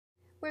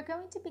We're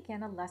going to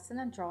begin a lesson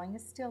on drawing a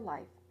still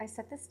life. I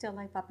set the still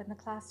life up in the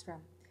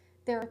classroom.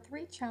 There are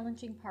 3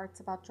 challenging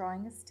parts about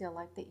drawing a still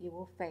life that you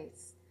will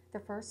face. The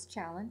first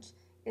challenge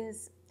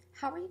is,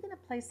 how are you going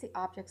to place the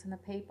objects on the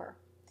paper?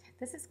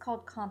 This is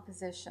called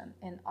composition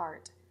in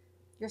art.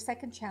 Your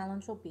second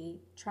challenge will be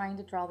trying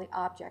to draw the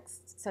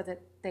objects so that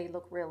they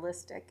look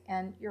realistic.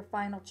 And your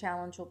final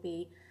challenge will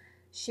be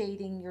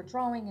shading your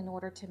drawing in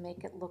order to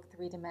make it look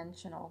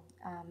three-dimensional.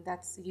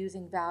 That's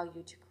using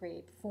value to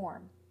create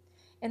form.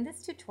 In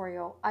this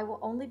tutorial, I will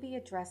only be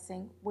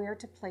addressing where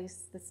to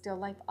place the still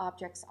life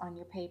objects on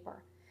your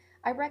paper.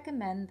 I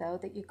recommend, though,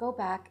 that you go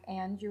back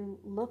and you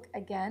look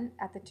again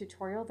at the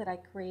tutorial that I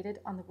created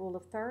on the rule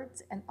of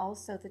thirds and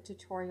also the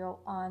tutorial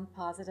on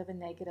positive and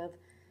negative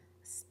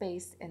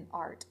space in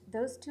art.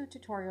 Those 2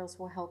 tutorials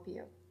will help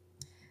you.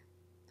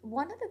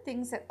 One of the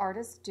things that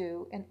artists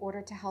do in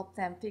order to help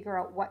them figure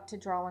out what to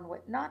draw and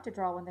what not to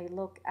draw when they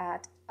look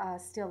at a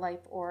still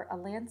life or a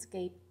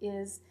landscape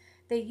is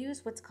they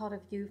use what's called a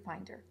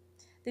viewfinder.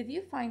 The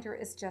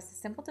viewfinder is just a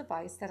simple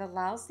device that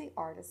allows the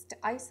artist to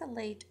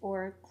isolate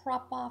or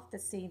crop off the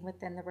scene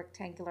within the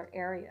rectangular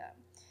area.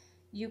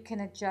 You can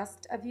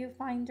adjust a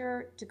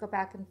viewfinder to go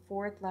back and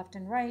forth, left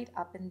and right,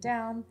 up and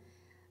down,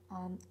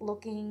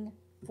 looking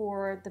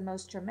for the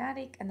most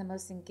dramatic and the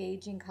most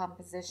engaging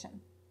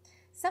composition.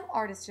 Some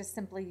artists just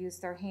simply use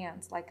their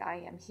hands like I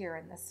am here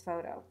in this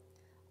photo,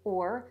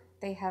 or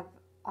they have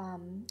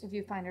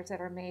viewfinders that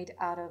are made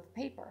out of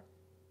paper.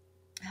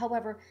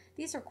 However,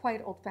 these are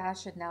quite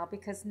old-fashioned now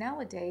because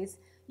nowadays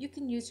you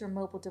can use your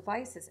mobile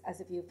devices as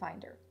a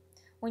viewfinder.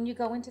 When you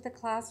go into the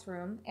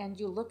classroom and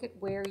you look at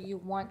where you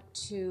want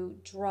to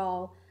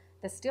draw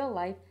the still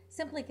life,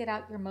 simply get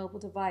out your mobile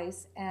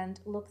device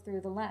and look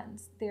through the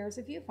lens. There's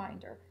a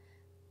viewfinder.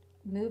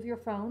 Move your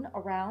phone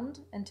around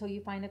until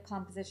you find a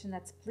composition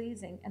that's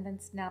pleasing and then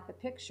snap a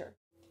picture.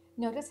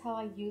 Notice how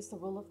I use the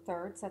rule of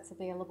thirds that's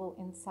available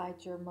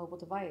inside your mobile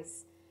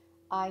device.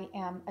 I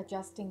am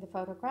adjusting the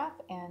photograph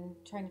and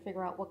trying to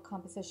figure out what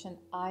composition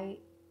I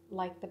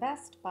like the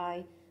best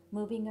by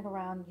moving it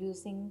around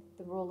using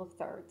the rule of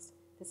thirds.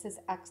 This is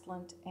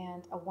excellent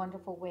and a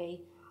wonderful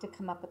way to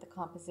come up with a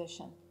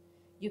composition.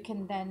 You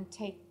can then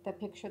take the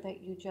picture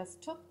that you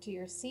just took to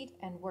your seat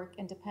and work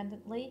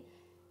independently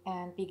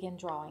and begin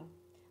drawing.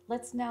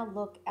 Let's now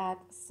look at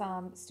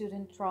some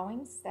student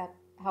drawings that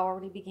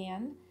already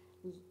began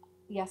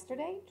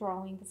yesterday,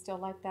 drawing the still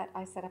life that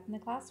I set up in the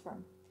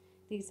classroom.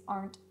 These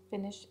aren't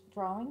finished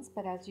drawings,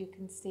 but as you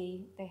can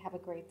see, they have a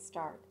great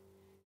start.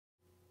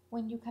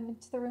 When you come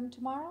into the room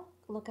tomorrow,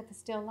 look at the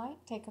still life,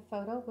 take a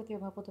photo with your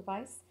mobile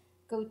device,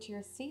 go to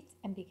your seats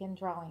and begin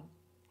drawing.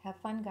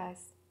 Have fun,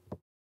 guys.